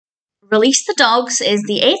Release the Dogs is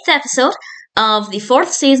the 8th episode of the 4th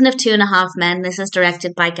season of 2.5 Men. This is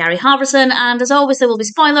directed by Gary Halvorson, and as always there will be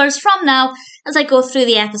spoilers from now as I go through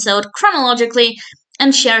the episode chronologically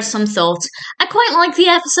and share some thoughts. I quite like the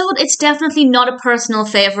episode. It's definitely not a personal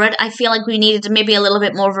favourite. I feel like we needed maybe a little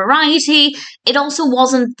bit more variety. It also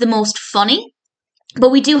wasn't the most funny, but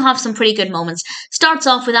we do have some pretty good moments. Starts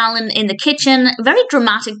off with Alan in the kitchen. Very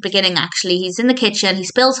dramatic beginning, actually. He's in the kitchen, he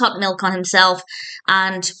spills hot milk on himself,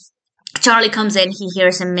 and Charlie comes in. He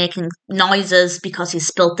hears him making noises because he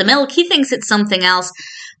spilt the milk. He thinks it's something else,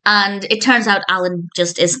 and it turns out Alan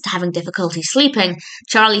just is having difficulty sleeping.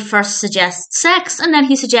 Charlie first suggests sex, and then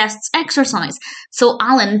he suggests exercise. So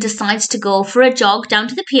Alan decides to go for a jog down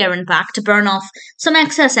to the pier and back to burn off some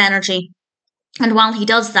excess energy. And while he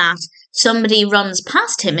does that, somebody runs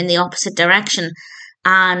past him in the opposite direction.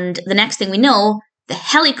 And the next thing we know, the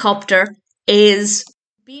helicopter is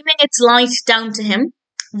beaming its light down to him.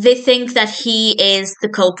 They think that he is the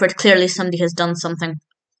culprit. Clearly somebody has done something.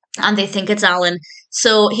 And they think it's Alan.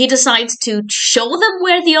 So he decides to show them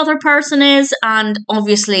where the other person is. And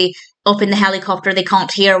obviously, up in the helicopter, they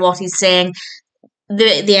can't hear what he's saying.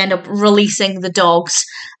 They end up releasing the dogs.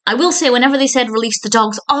 I will say, whenever they said release the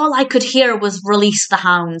dogs, all I could hear was release the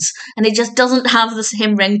hounds. And it just doesn't have the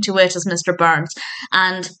same ring to it as Mr. Burns.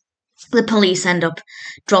 And the police end up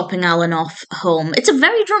dropping Alan off home. It's a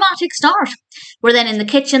very dramatic start. We're then in the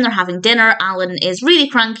kitchen, they're having dinner. Alan is really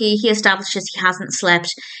cranky. He establishes he hasn't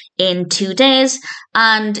slept in 2 days.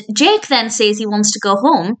 And Jake then says he wants to go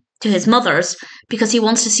home to his mother's because he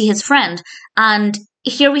wants to see his friend. And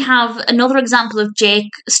here we have another example of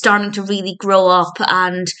Jake starting to really grow up.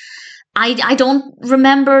 And I don't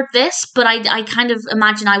remember this, but I kind of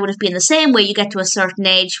imagine I would have been the same, where you get to a certain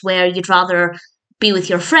age where you'd rather be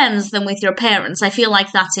with your friends than with your parents. I feel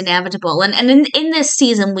like that's inevitable. And in this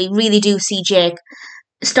season, we really do see Jake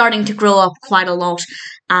starting to grow up quite a lot.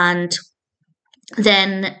 And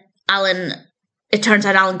then it turns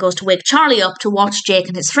out Alan goes to wake Charlie up to watch Jake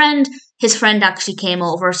and his friend. His friend actually came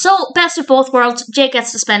over. So, best of both worlds, Jake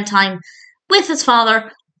gets to spend time with his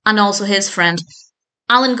father and also his friend.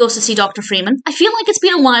 Alan goes to see Dr. Freeman. I feel like it's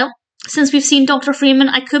been a while since we've seen Dr. Freeman.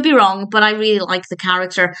 I could be wrong, but I really like the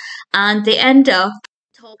character. And they end up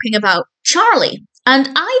talking about Charlie. And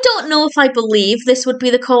I don't know if I believe this would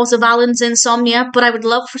be the cause of Alan's insomnia, but I would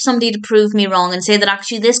love for somebody to prove me wrong and say that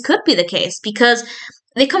actually this could be the case, because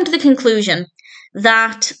they come to the conclusion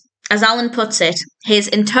that, as Alan puts it, his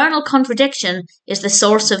internal contradiction is the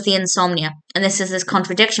source of the insomnia. And this is this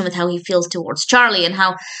contradiction with how he feels towards Charlie, and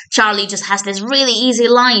how Charlie just has this really easy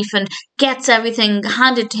life and gets everything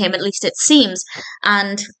handed to him, at least it seems.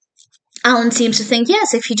 And Alan seems to think,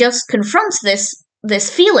 yes, if he just confronts this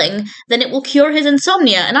feeling, then it will cure his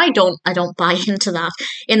insomnia. And I don't buy into that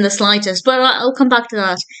in the slightest, but I'll come back to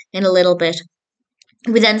that in a little bit.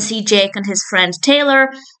 We then see Jake and his friend Taylor.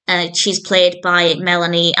 She's played by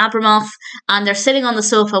Melanie Abramoff, and they're sitting on the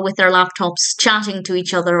sofa with their laptops chatting to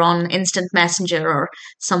each other on Instant Messenger or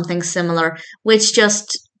something similar, which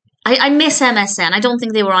just, I miss MSN. I don't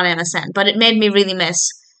think they were on MSN, but it made me really miss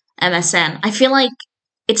MSN. I feel like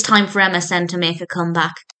it's time for MSN to make a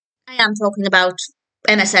comeback. I am talking about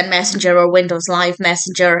MSN Messenger or Windows Live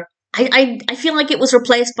Messenger. I feel like it was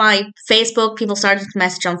replaced by Facebook. People started to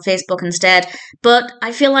message on Facebook instead. But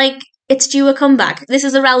I feel like it's due a comeback. This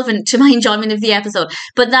is irrelevant to my enjoyment of the episode.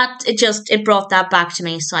 But it brought that back to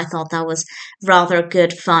me. So I thought that was rather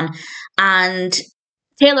good fun. And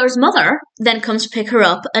Taylor's mother then comes to pick her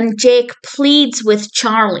up. And Jake pleads with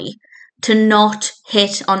Charlie to not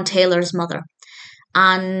hit on Taylor's mother.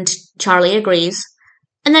 And Charlie agrees.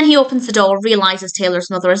 And then he opens the door, realises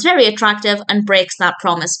Taylor's mother is very attractive, and breaks that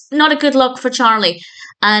promise. Not a good look for Charlie.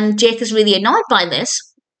 And Jake is really annoyed by this.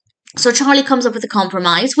 So Charlie comes up with a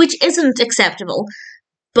compromise, which isn't acceptable.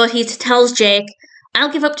 But he tells Jake,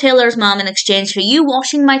 I'll give up Taylor's mom in exchange for you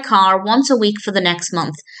washing my car once a week for the next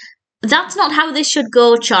month. That's not how this should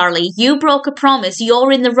go, Charlie. You broke a promise.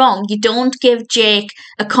 You're in the wrong. You don't give Jake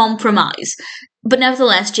a compromise. But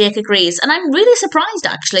nevertheless, Jake agrees. And I'm really surprised,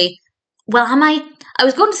 actually. Well, I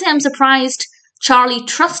was going to say I'm surprised Charlie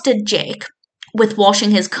trusted Jake with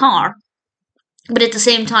washing his car, but at the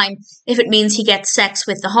same time, if it means he gets sex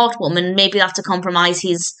with the hot woman, maybe that's a compromise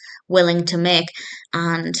he's willing to make.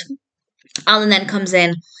 And Alan then comes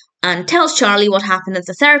in and tells Charlie what happened at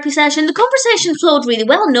the therapy session. The conversation flowed really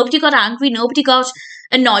well. Nobody got angry. Nobody got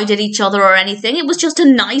annoyed at each other or anything. It was just a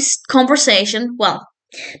nice conversation. Well,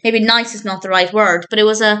 maybe nice is not the right word, but it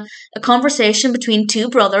was a conversation between two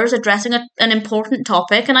brothers addressing an important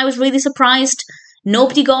topic, and I was really surprised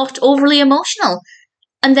nobody got overly emotional.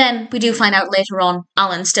 And then we do find out later on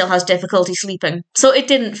Alan still has difficulty sleeping. So it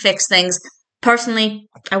didn't fix things. Personally,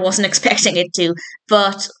 I wasn't expecting it to.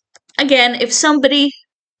 But again, if somebody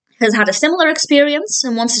has had a similar experience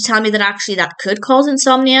and wants to tell me that actually that could cause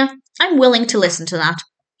insomnia, I'm willing to listen to that.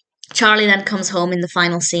 Charlie then comes home in the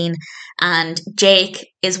final scene and Jake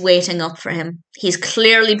is waiting up for him. He's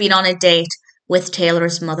clearly been on a date with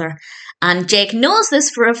Taylor's mother. And Jake knows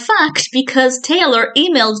this for a fact because Taylor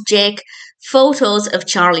emailed Jake photos of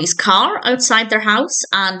Charlie's car outside their house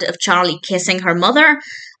and of Charlie kissing her mother.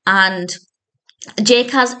 And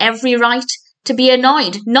Jake has every right to be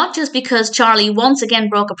annoyed, not just because Charlie once again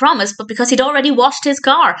broke a promise, but because he'd already washed his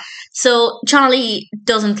car. So Charlie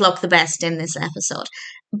doesn't look the best in this episode.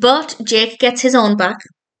 But Jake gets his own back.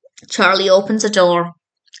 Charlie opens a door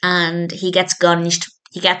and he gets gunged.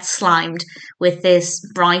 He gets slimed with this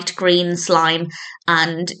bright green slime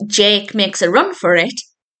and Jake makes a run for it.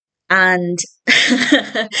 And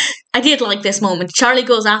I did like this moment. Charlie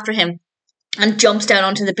goes after him and jumps down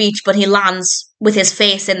onto the beach, but he lands with his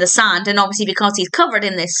face in the sand. And obviously because he's covered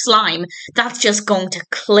in this slime, that's just going to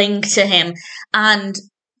cling to him. And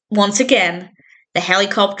once again, the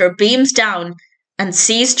helicopter beams down and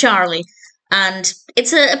sees Charlie. And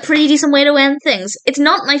it's a pretty decent way to end things. It's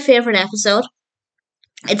not my favourite episode.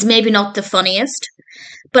 It's maybe not the funniest,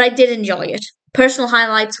 but I did enjoy it. Personal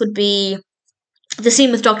highlights would be the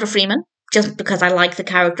scene with Dr. Freeman, just because I like the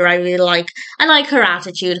character. I like her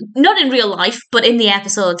attitude. Not in real life, but in the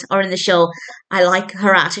episode or in the show, I like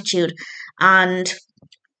her attitude. And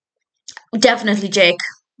definitely Jake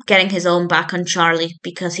getting his own back on Charlie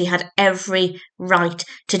because he had every right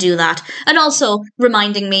to do that. And also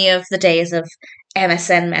reminding me of the days of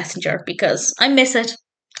MSN Messenger because I miss it.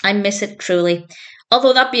 I miss it truly.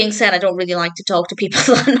 Although that being said, I don't really like to talk to people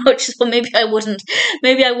that much, so maybe I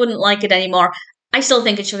wouldn't like it anymore. I still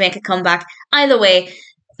think it should make a comeback. Either way,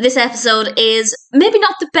 this episode is maybe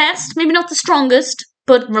not the best, maybe not the strongest,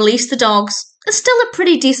 but Release the Dogs is still a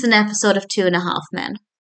pretty decent episode of 2.5 Men.